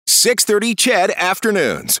6:30 CHED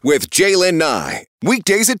Afternoons with Jaylen Nye.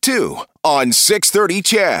 Weekdays at 2 on 6:30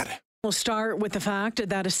 CHED. We'll start with the fact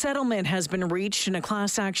that a settlement has been reached in a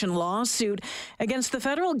class action lawsuit against the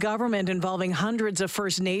federal government involving hundreds of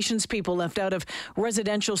First Nations people left out of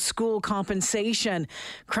residential school compensation.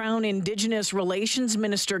 Crown Indigenous Relations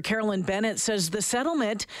Minister Carolyn Bennett says the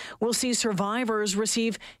settlement will see survivors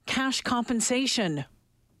receive cash compensation.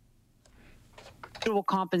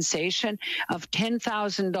 Compensation of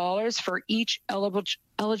 $10,000 for each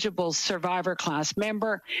eligible survivor class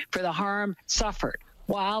member for the harm suffered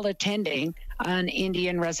while attending an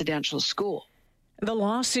Indian residential school. The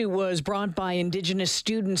lawsuit was brought by Indigenous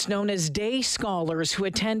students known as day scholars who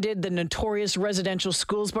attended the notorious residential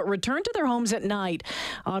schools but returned to their homes at night.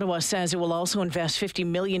 Ottawa says it will also invest $50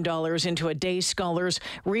 million into a day scholars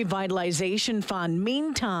revitalization fund.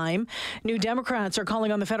 Meantime, New Democrats are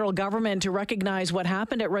calling on the federal government to recognize what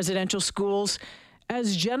happened at residential schools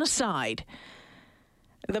as genocide.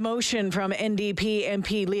 The motion from NDP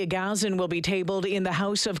MP Leah Gowson will be tabled in the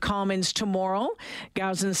House of Commons tomorrow.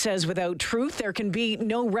 Gowson says without truth, there can be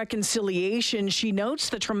no reconciliation. She notes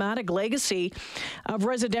the traumatic legacy of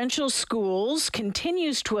residential schools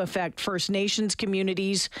continues to affect First Nations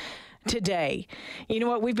communities today. You know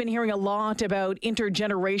what? We've been hearing a lot about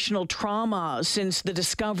intergenerational trauma since the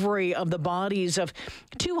discovery of the bodies of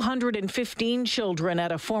 215 children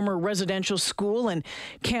at a former residential school in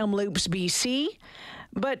Kamloops, BC.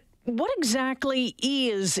 But what exactly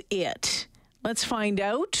is it? Let's find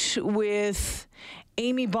out with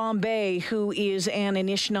Amy Bombay, who is an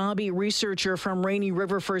Anishinaabe researcher from Rainy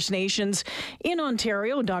River First Nations in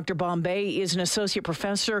Ontario. Dr. Bombay is an associate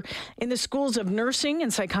professor in the schools of nursing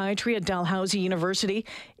and psychiatry at Dalhousie University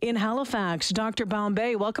in Halifax. Dr.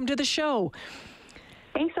 Bombay, welcome to the show.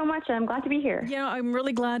 Thanks so much. I'm glad to be here. Yeah, I'm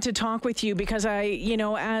really glad to talk with you because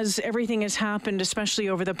as everything has happened, especially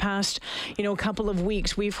over the past, couple of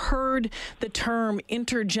weeks, we've heard the term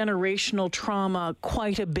intergenerational trauma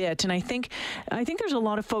quite a bit. And I think there's a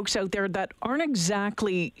lot of folks out there that aren't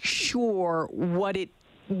exactly sure what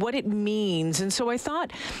it means. And so I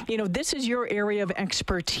thought, this is your area of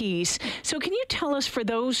expertise. So can you tell us, for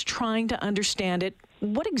those trying to understand it,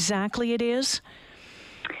 what exactly it is?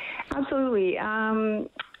 Absolutely.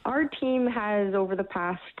 Our team has, over the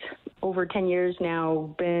past over 10 years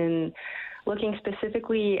now, been looking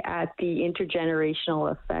specifically at the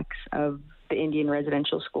intergenerational effects of the Indian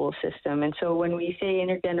residential school system. And so when we say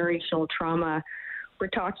intergenerational trauma, we're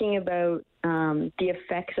talking about the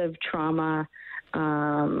effects of trauma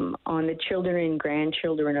on the children and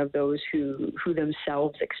grandchildren of those who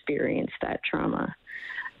themselves experience that trauma.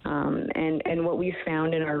 And what we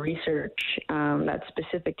found in our research that's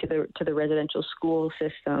specific to the residential school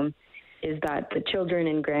system is that the children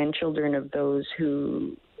and grandchildren of those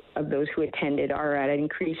who attended are at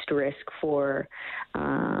increased risk for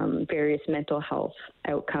various mental health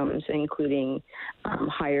outcomes, including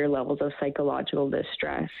higher levels of psychological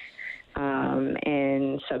distress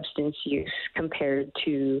and substance use compared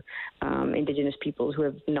to Indigenous peoples who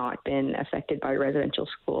have not been affected by residential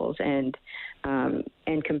schools and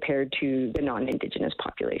compared to the non-Indigenous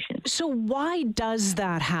population. So why does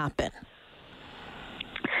that happen?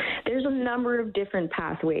 There's a number of different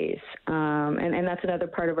pathways, and that's another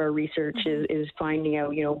part of our research is finding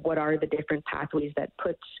out, what are the different pathways that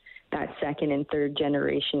puts that second and third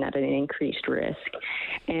generation at an increased risk.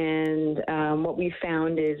 And what we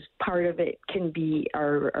found is part of it can be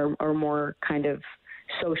our more kind of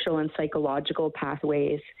social and psychological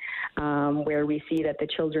pathways, where we see that the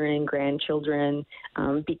children and grandchildren,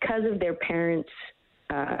 because of their parents'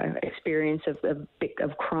 experience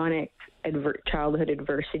of chronic childhood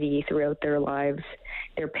adversity throughout their lives,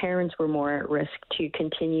 their parents were more at risk to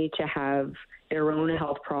continue to have their own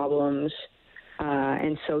health problems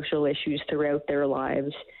and social issues throughout their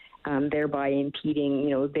lives, thereby impeding,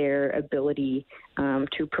 their ability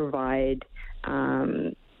to provide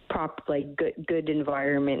good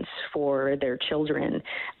environments for their children.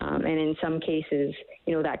 And in some cases,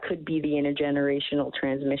 that could be the intergenerational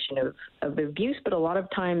transmission of abuse, but a lot of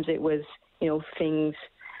times it was, things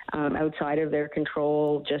outside of their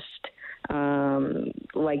control, just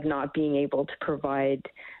like not being able to provide,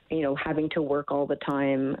 having to work all the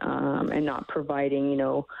time and not providing,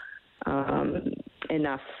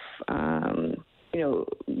 enough, kind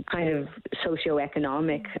of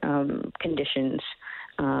socioeconomic conditions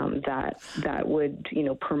that would,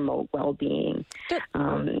 promote well-being.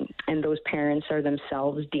 And those parents are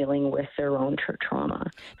themselves dealing with their own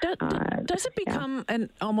trauma. Does it become an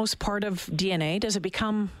almost part of DNA? Does it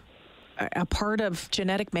become a part of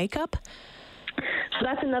genetic makeup? So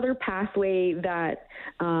that's another pathway that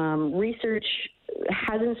research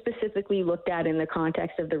hasn't specifically looked at in the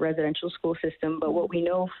context of the residential school system, but what we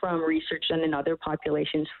know from research done in other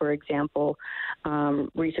populations, for example,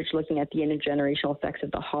 research looking at the intergenerational effects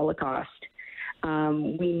of the Holocaust,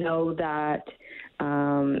 we know that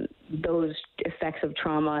those effects of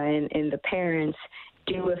trauma in the parents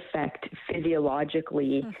do affect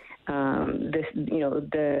physiologically the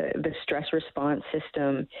stress response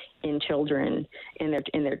system in children,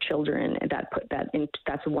 in their children, and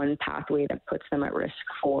that's one pathway that puts them at risk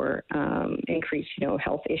for increased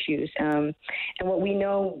health issues. And what we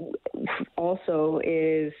know also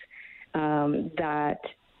is that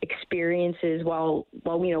experiences, while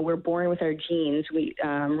we're born with our genes,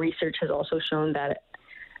 research has also shown that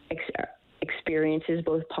experiences,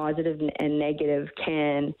 both positive and negative,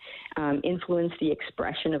 can influence the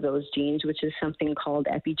expression of those genes, which is something called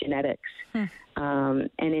epigenetics. And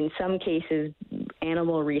in some cases,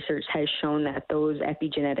 animal research has shown that those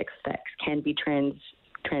epigenetic effects can be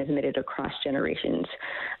transmitted across generations.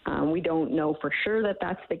 We don't know for sure that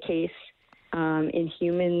that's the case in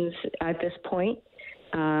humans at this point.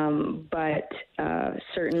 But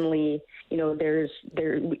certainly,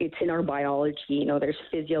 it's in our biology. There's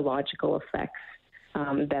physiological effects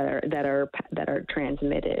that are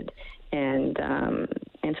transmitted, and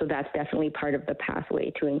so that's definitely part of the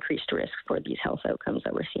pathway to increased risk for these health outcomes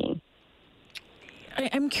that we're seeing.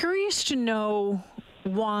 I'm curious to know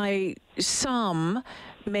why some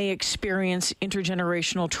may experience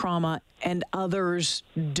intergenerational trauma and others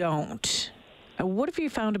don't. What have you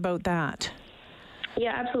found about that?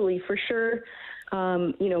 Yeah, absolutely. For sure,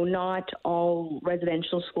 not all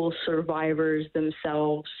residential school survivors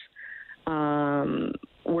themselves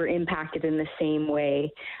were impacted in the same way.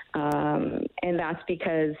 And that's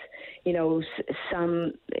because, because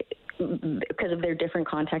of their different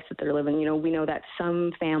contexts that they're living, we know that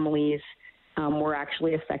some families were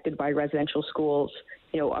actually affected by residential schools,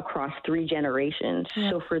 across 3 generations.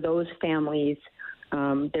 Yeah. So for those families,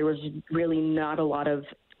 there was really not a lot of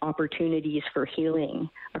opportunities for healing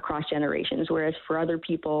across generations, whereas for other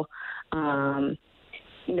people,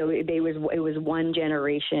 it was one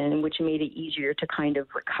generation, which made it easier to kind of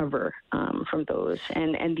recover from those.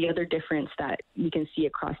 And the other difference that you can see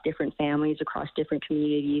across different families, across different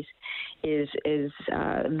communities, is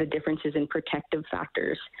the differences in protective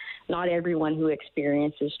factors. Not everyone who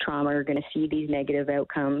experiences trauma are going to see these negative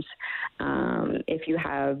outcomes. If you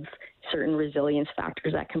have certain resilience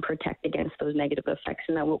factors that can protect against those negative effects,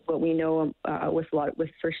 and that what we know with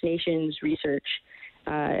First Nations research,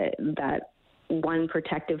 that one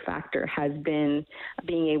protective factor has been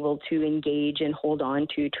being able to engage and hold on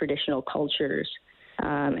to traditional cultures,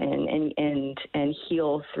 and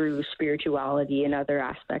heal through spirituality and other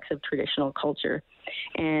aspects of traditional culture.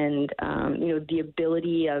 And the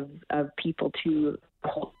ability of people to,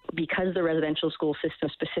 because the residential school system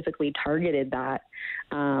specifically targeted that,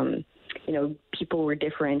 people were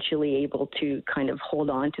differentially able to kind of hold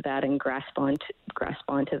on to that and grasp onto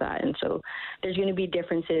that. And so there's going to be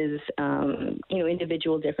differences,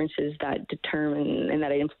 individual differences that determine and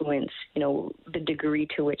that influence, the degree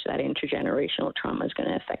to which that intergenerational trauma is going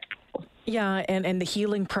to affect people. Yeah, and the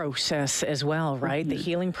healing process as well, right? Mm-hmm. The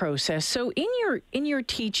healing process. So in your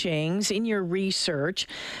teachings, in your research,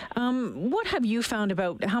 what have you found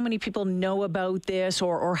about how many people know about this,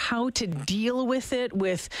 or how to deal with it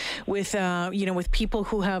with people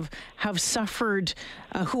who have suffered,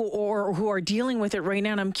 who are dealing with it right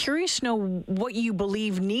now? And I'm curious to know what you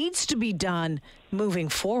believe needs to be done moving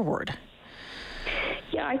forward.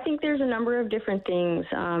 Yeah, I think there's a number of different things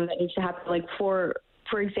that needs to happen. Like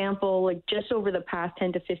for example, just over the past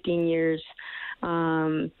 10 to 15 years,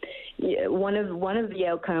 one of the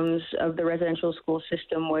outcomes of the residential school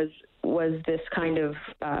system was this kind of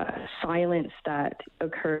silence that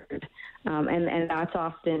occurred, and that's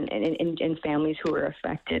often in families who were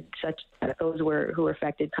affected, such that those who were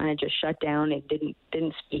affected kind of just shut down and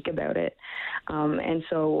didn't speak about it. And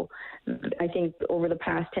so I think over the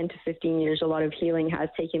past 10 to 15 years, a lot of healing has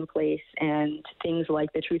taken place, and things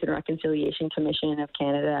like the Truth and Reconciliation Commission of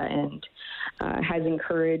Canada has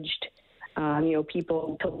encouraged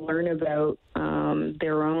people to learn about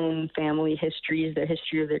their own family histories, the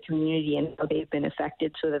history of their community, and how they've been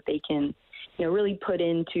affected, so that they can, really put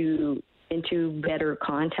into better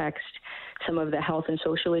context some of the health and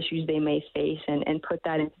social issues they may face, and put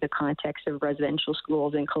that into the context of residential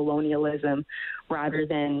schools and colonialism, rather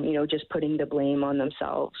than, just putting the blame on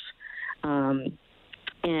themselves.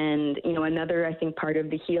 And, another, I think, part of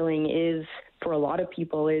the healing is, for a lot of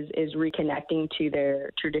people, is reconnecting to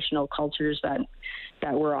their traditional cultures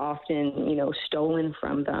that were often, stolen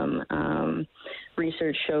from them.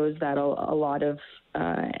 Research shows that a lot of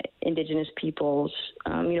Indigenous peoples,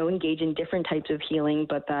 engage in different types of healing,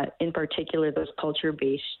 but that in particular, those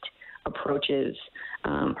culture-based approaches,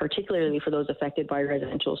 particularly for those affected by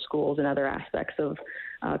residential schools and other aspects of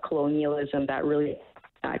colonialism that really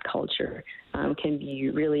that culture, can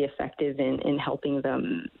be really effective in helping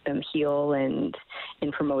them heal and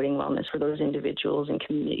in promoting wellness for those individuals and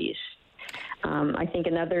communities. I think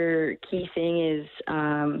another key thing is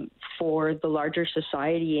for the larger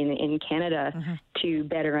society in Canada to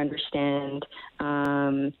better understand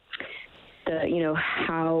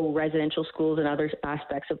how residential schools and other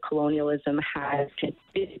aspects of colonialism have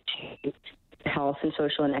contributed to the health and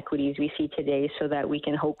social inequities we see today, so that we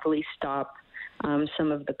can hopefully stop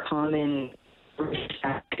some of the common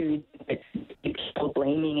attitudes, people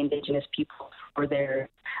blaming Indigenous people for their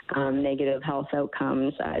negative health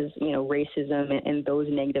outcomes, as racism and those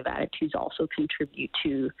negative attitudes also contribute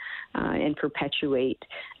to and perpetuate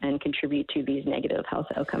and contribute to these negative health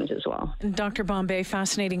outcomes as well. Dr. Bombay,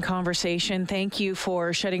 fascinating conversation. Thank you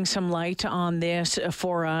for shedding some light on this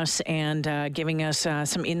for us and giving us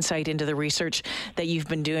some insight into the research that you've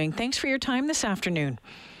been doing. Thanks for your time this afternoon.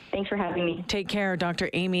 Thanks for having me. Take care. Dr.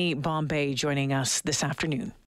 Amy Bombay joining us this afternoon.